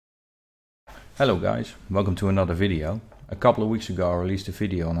Hello guys, welcome to another video. A couple of weeks ago I released a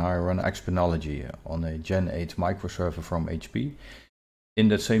video on how I run Xpanology on a Gen 8 microserver from HP. In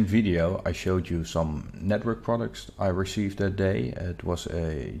that same video I showed you some network products I received that day. It was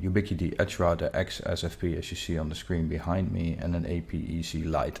a Ubiquiti Edgerouter X-SFP as you see on the screen behind me and an APEC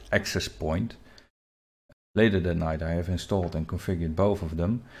Lite access point. Later that night I have installed and configured both of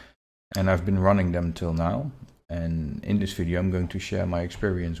them and I've been running them till now. And in this video I'm going to share my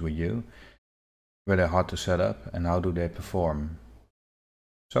experience with you. Were they hard to set up and how do they perform?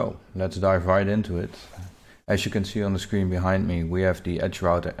 So let's dive right into it. As you can see on the screen behind me, we have the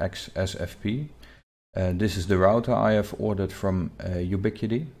Edgerouter X-SFP. This is the router I have ordered from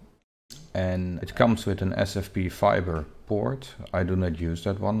Ubiquiti, and it comes with an SFP fiber port. I do not use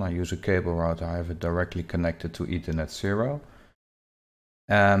that one. I use a cable router. I have it directly connected to Ethernet 0.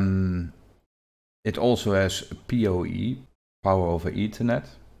 It also has PoE, Power over Ethernet.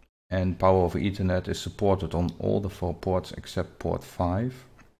 And Power over Ethernet is supported on all the 4 ports except port 5.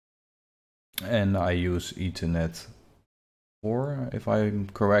 And I use Ethernet 4, if I'm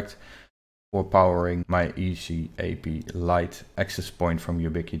correct, for powering my ECAP Lite access point from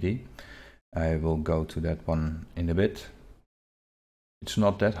Ubiquiti. I will go to that one in a bit. It's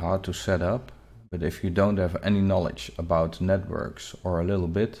not that hard to set up, but if you don't have any knowledge about networks or a little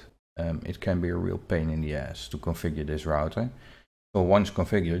bit, it can be a real pain in the ass to configure this router. So once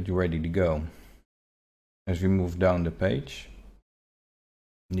configured, you're ready to go. As we move down the page,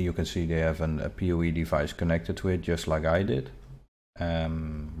 you can see they have a PoE device connected to it, just like I did.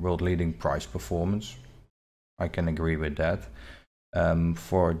 World leading price performance. I can agree with that.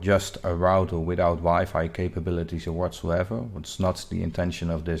 For just a router without Wi-Fi capabilities or whatsoever, it's not the intention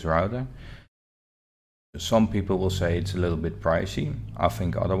of this router. Some people will say it's a little bit pricey. I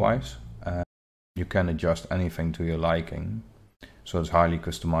think otherwise. You can adjust anything to your liking. So it's highly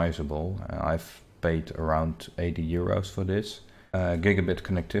customizable. I've paid around 80 euros for this. Gigabit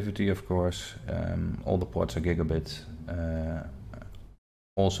connectivity, of course. All the ports are gigabit.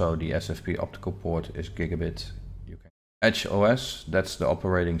 Also the SFP optical port is gigabit. Edge OS, that's the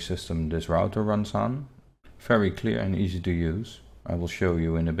operating system this router runs on. Very clear and easy to use. I will show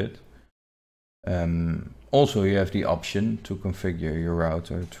you in a bit. Also you have the option to configure your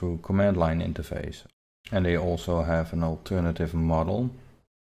router through command line interface. And they also have an alternative model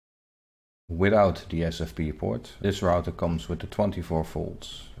without the SFP port. This router comes with a 24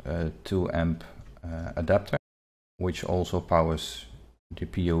 volts 2 amp adapter, which also powers the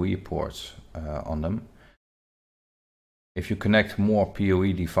PoE ports on them. If you connect more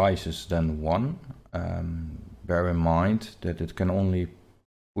PoE devices than one, bear in mind that it can only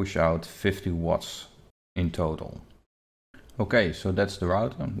push out 50 watts in total. Okay, so that's the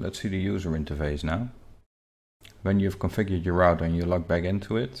router. Let's see the user interface now. When you've configured your router and you log back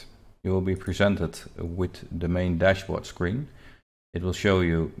into it, you will be presented with the main dashboard screen. It will show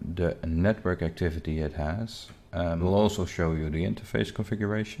you the network activity it has. It will also show you the interface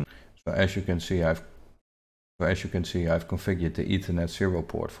configuration. So as you can see, I've configured the Ethernet 0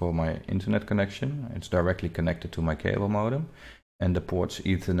 port for my internet connection. It's directly connected to my cable modem, and the ports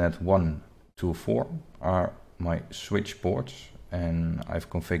Ethernet 1 to 4 are my switch ports, and I've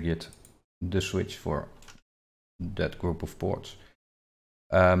configured the switch for that group of ports.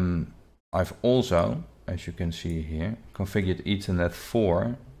 I've also, as you can see here, configured Ethernet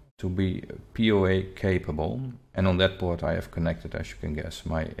 4 to be PoE capable, and on that port I have connected, as you can guess,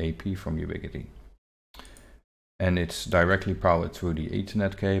 my AP from Ubiquiti. And it's directly powered through the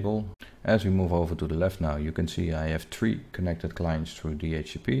Ethernet cable. As we move over to the left now, you can see I have 3 connected clients through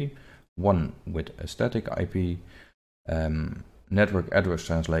DHCP, 1 with a static IP. Network address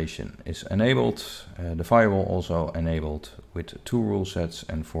translation is enabled, the firewall also enabled with 2 rule sets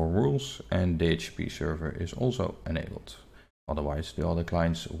and 4 rules, and DHCP server is also enabled. Otherwise the other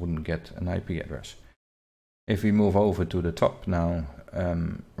clients wouldn't get an IP address. If we move over to the top now,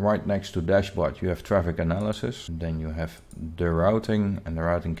 right next to dashboard you have traffic analysis, then you have the routing and the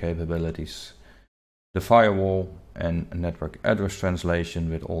routing capabilities, the firewall and network address translation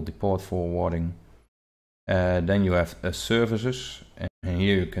with all the port forwarding. Then you have services, and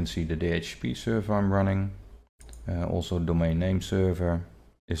here you can see the DHCP server I'm running. Also domain name server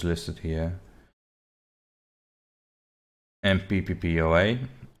is listed here. And PPPoA,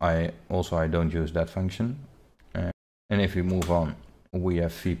 I don't use that function. And if we move on, we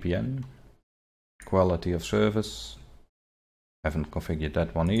have VPN, quality of service. Haven't configured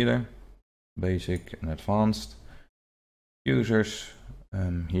that one either. Basic and advanced. Users.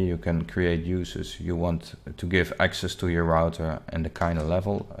 Here you can create users you want to give access to your router and the kind of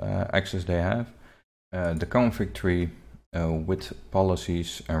level access they have. The config tree with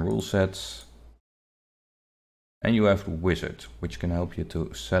policies and rule sets. And you have the wizard, which can help you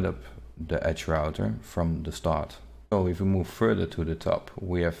to set up the edge router from the start. So if we move further to the top,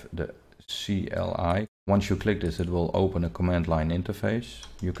 we have the CLI. Once you click this, it will open a command line interface.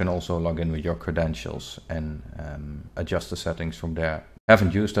 You can also log in with your credentials and adjust the settings from there. I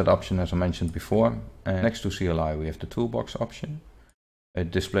haven't used that option as I mentioned before. And next to CLI we have the toolbox option.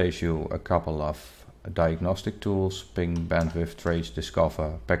 It displays you a couple of diagnostic tools: ping, bandwidth, trace,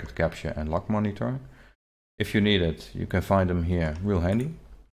 discover, packet capture and log monitor. If you need it, you can find them here, real handy.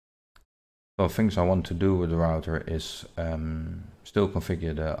 So things I want to do with the router is still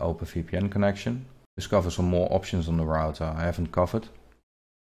configure the OpenVPN connection, discover some more options on the router I haven't covered.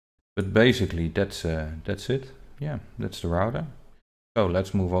 But basically that's it. Yeah, that's the router. So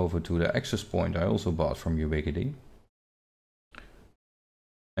let's move over to the access point I also bought from Ubiquiti.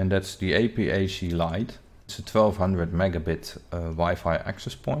 And that's the AP-AC Lite. It's a 1200 megabit Wi-Fi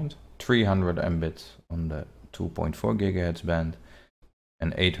access point, 300 Mbit on the 2.4 GHz band,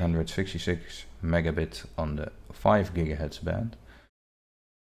 and 866 megabit on the 5 GHz band.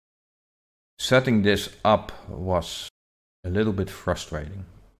 Setting this up was a little bit frustrating.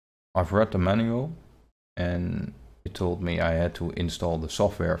 I've read the manual and it told me I had to install the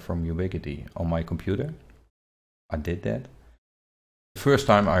software from Ubiquiti on my computer. I did that. The first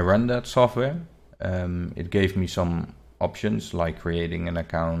time I ran that software, it gave me some options like creating an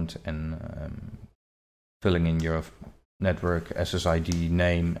account and filling in your network SSID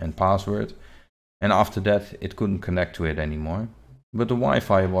name and password. And after that it couldn't connect to it anymore. But the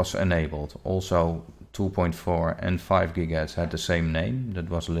Wi-Fi was enabled. Also 2.4 and 5 GHz had the same name. That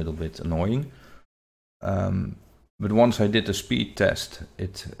was a little bit annoying. But once I did the speed test,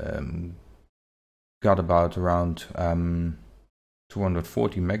 it got about around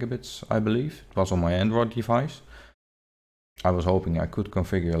 240 megabits, I believe. It was on my Android device. I was hoping I could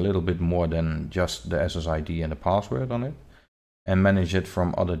configure a little bit more than just the SSID and the password on it and manage it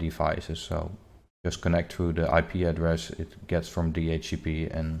from other devices. So just connect through the IP address it gets from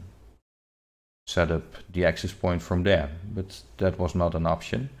DHCP and set up the access point from there. But that was not an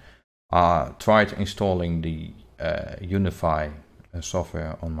option. I tried installing the Unifi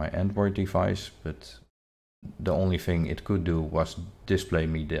software on my Android device, but the only thing it could do was display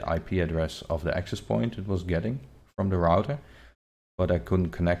me the IP address of the access point it was getting from the router, but I couldn't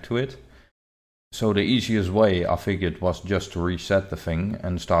connect to it. So the easiest way I figured was just to reset the thing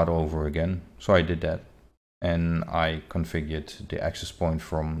and start over again. So I did that and I configured the access point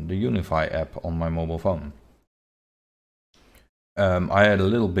from the Unifi app on my mobile phone. I had a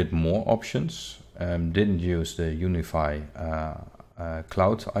little bit more options. Didn't use the Unifi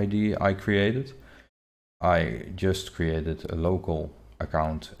cloud ID I created. I just created a local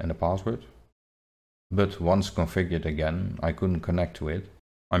account and a password. But once configured again, I couldn't connect to it.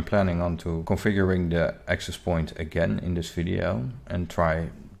 I'm planning on to configuring the access point again in this video and try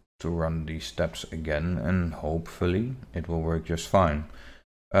to run these steps again, and hopefully it will work just fine.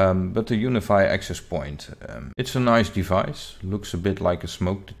 But the Unifi access point, it's a nice device, looks a bit like a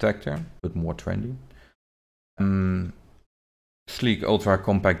smoke detector, but more trendy. Sleek, ultra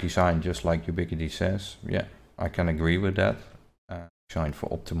compact design, just like Ubiquiti says. Yeah, I can agree with that. Designed for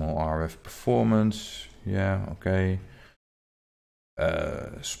optimal RF performance. Yeah, okay.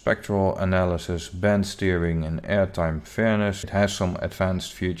 Spectral analysis, band steering and airtime fairness. It has some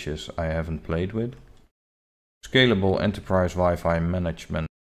advanced features I haven't played with. Scalable enterprise Wi-Fi management.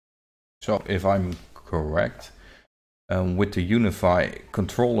 So if I'm correct, with the Unifi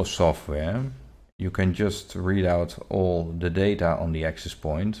controller software, you can just read out all the data on the access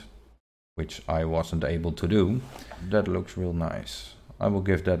point, which I wasn't able to do. That looks real nice. I will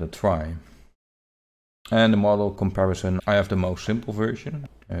give that a try. And the model comparison, I have the most simple version,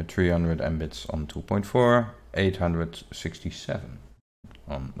 300 Mbits on 2.4, 867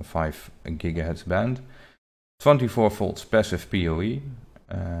 on the 5 GHz band, 24 volts passive PoE,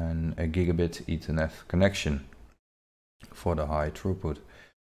 and a gigabit Ethernet connection for the high throughput.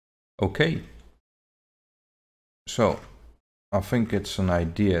 Okay, so I think it's an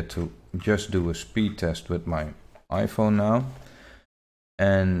idea to just do a speed test with my iPhone now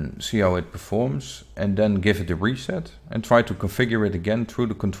and see how it performs, and then give it a reset and try to configure it again through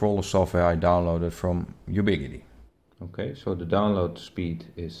the controller software I downloaded from Ubiquiti. Okay, so the download speed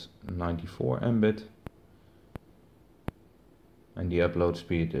is 94 Mbit and the upload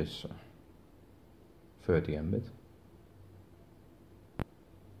speed is 30 Mbit.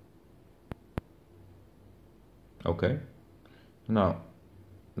 Okay, now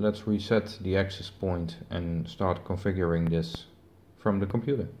let's reset the access point and start configuring this from the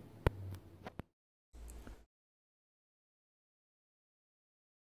computer.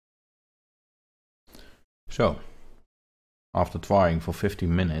 So after trying for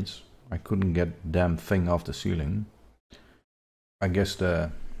 15 minutes, I couldn't get the damn thing off the ceiling. I guess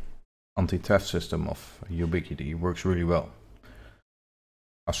the anti-theft system of Ubiquiti works really well.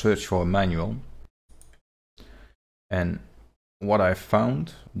 I searched for a manual, and what I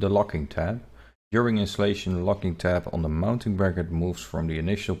found, the locking tab. During installation, the locking tab on the mounting bracket moves from the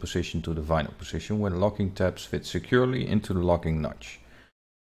initial position to the final position, where the locking tabs fit securely into the locking notch.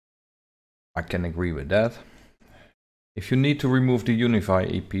 I can agree with that. If you need to remove the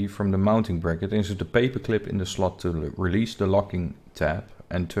Unifi AP from the mounting bracket, insert the paperclip in the slot to release the locking tab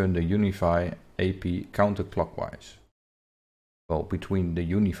and turn the Unifi AP counterclockwise. Well, between the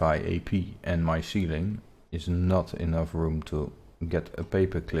Unifi AP and my ceiling is not enough room to get a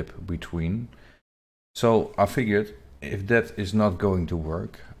paperclip between. So I figured if that is not going to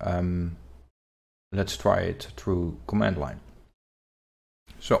work, let's try it through command line.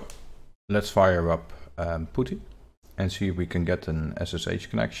 So let's fire up PuTTY and see if we can get an SSH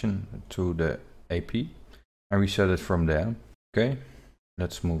connection to the AP and reset it from there. Okay,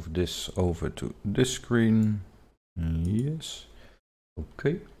 let's move this over to this screen. Yes.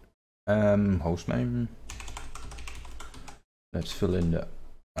 Okay. Hostname. Let's fill in the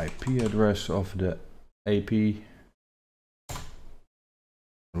IP address of the AP.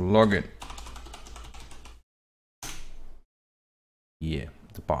 Login. Yeah,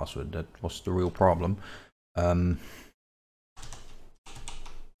 the password, that was the real problem.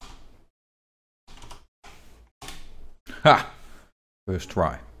 Ha! First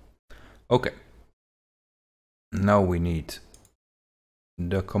try. Okay. Now we need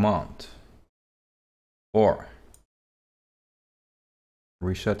the command for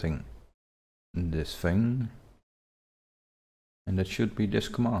resetting this thing, and that should be this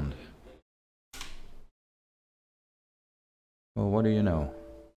command. Well, what do you know?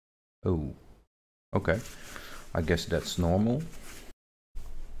 Oh, okay. I guess that's normal.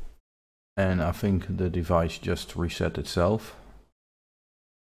 And I think the device just reset itself.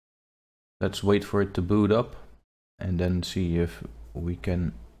 Let's wait for it to boot up and then see if we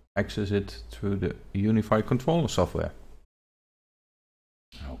can access it through the Unifi controller software.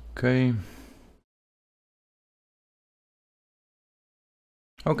 Okay.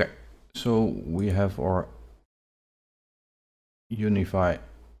 Okay, so we have our Unifi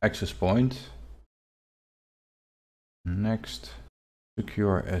access point. Next,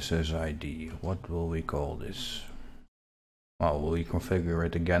 secure SSID. What will we call this? Well, we'll configure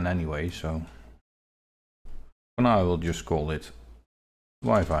it again anyway, so for now I will just call it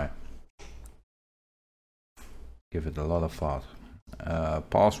Wi-Fi. Give it a lot of thought.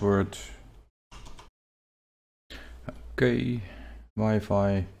 Password. Okay.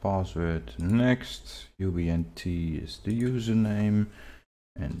 Wi-Fi password. Next, Ubiquiti is the username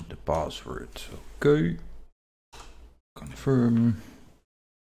and the password. Okay. Confirm.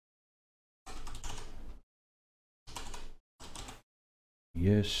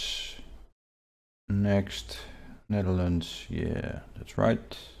 Yes. Next, Netherlands. Yeah, that's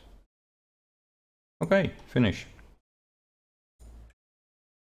right. Okay, finish.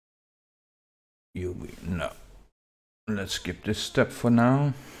 No. Let's skip this step for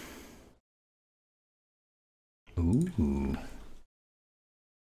now. Ooh.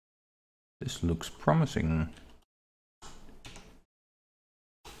 This looks promising.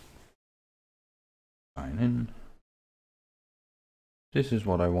 Sign in. This is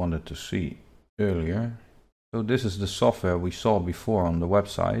what I wanted to see earlier. So this is the software we saw before on the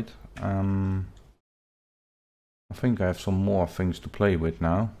website. I think I have some more things to play with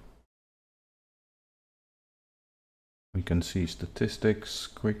now. We can see statistics,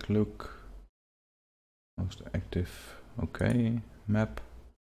 quick look, most active, okay, map.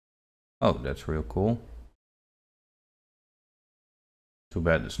 Oh, that's real cool. Too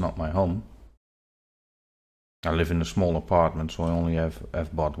bad it's not my home. I live in a small apartment, so I only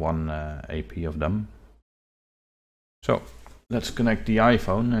have bought one AP of them. So let's connect the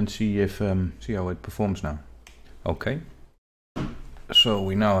iPhone and see if see how it performs now. Okay. So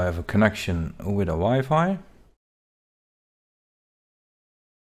we now have a connection with a Wi-Fi.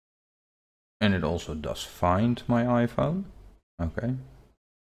 And it also does find my iPhone. Okay.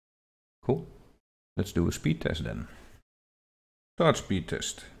 Cool. Let's do a speed test then. Start speed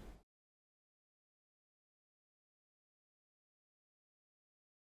test.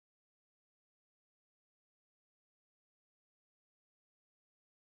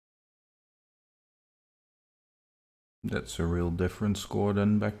 That's a real different score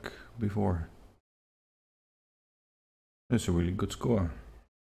than back before. That's a really good score.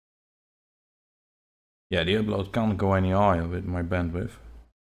 Yeah, the upload can't go any higher with my bandwidth.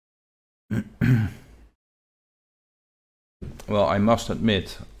 Well, I must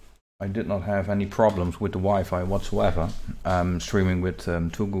admit, I did not have any problems with the Wi-Fi whatsoever. Streaming with 2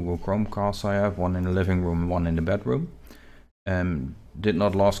 Google Chromecasts I have, one in the living room, one in the bedroom. Did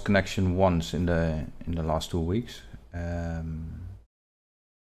not lost connection once in the last 2 weeks.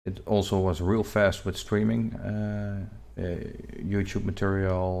 It also was real fast with streaming, YouTube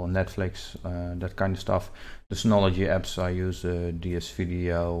material, Netflix, that kind of stuff. The Synology apps I use, DS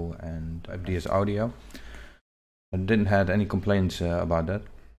Video and DS Audio. I didn't have any complaints about that.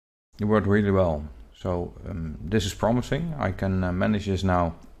 It worked really well. So this is promising. I can manage this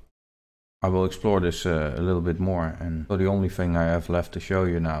now. I will explore this a little bit more. And so the only thing I have left to show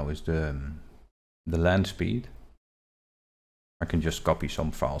you now is the LAN speed. I can just copy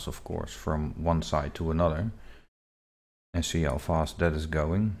some files, of course, from one side to another and see how fast that is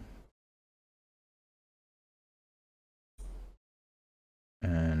going.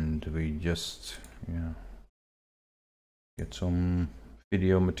 And we just get some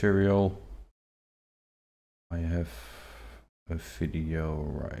video material. I have a video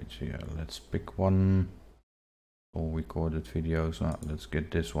right here. Let's pick one. All recorded videos. Now let's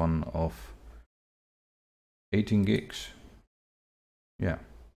get this one of 18 gigs. Yeah,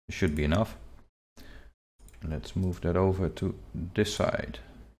 it should be enough. Let's move that over to this side.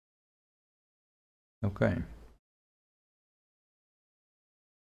 Okay.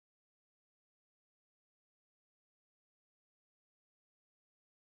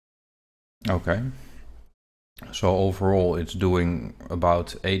 Okay. So overall it's doing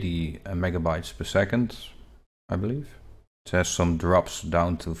about 80 megabytes per second, I believe. It has some drops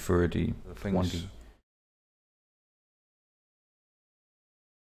down to 30, 20.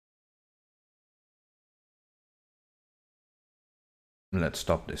 Let's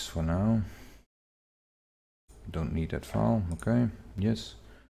stop this for now. Don't need that file. Okay, yes.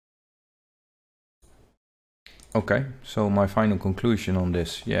 Okay, so my final conclusion on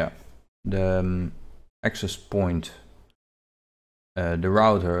this, the access point, the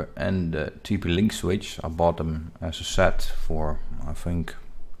router and the TP-Link switch, I bought them as a set for, I think,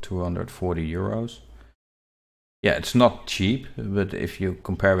 240 euros. Yeah, it's not cheap, but if you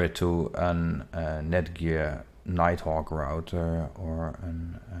compare it to an Netgear Nighthawk router or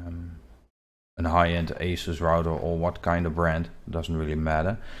an high-end Asus router or what kind of brand, doesn't really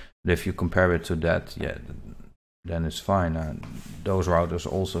matter. But if you compare it to that, yeah, then it's fine. Those routers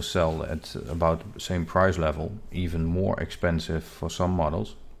also sell at about the same price level, even more expensive for some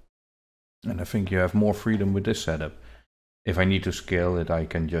models. And I think you have more freedom with this setup. If I need to scale it, I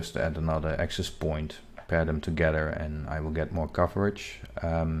can just add another access point, pair them together, and I will get more coverage.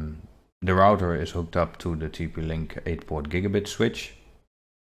 The router is hooked up to the TP-Link 8-port gigabit switch,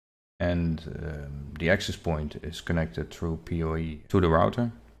 and the access point is connected through PoE to the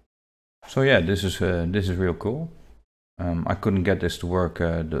router. So yeah, this is real cool. I couldn't get this to work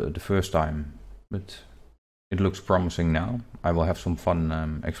the first time, but it looks promising now. I will have some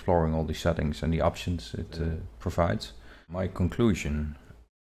fun exploring all the settings and the options it provides. My conclusion: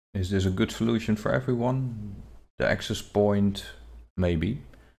 is this a good solution for everyone? The access point, maybe.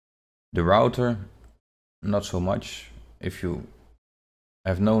 The router, not so much. If you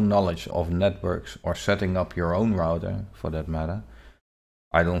have no knowledge of networks or setting up your own router, for that matter,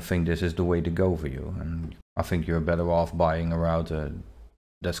 I don't think this is the way to go for you. And I think you're better off buying a router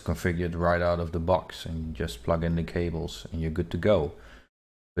that's configured right out of the box and you just plug in the cables and you're good to go.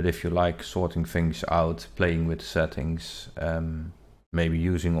 But if you like sorting things out, playing with settings, maybe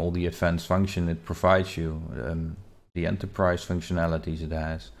using all the advanced function it provides you, the enterprise functionalities it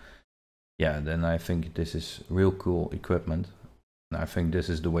has, yeah, then I think this is real cool equipment. And I think this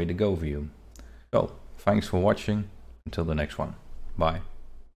is the way to go for you. So, thanks for watching. Until the next one. Bye.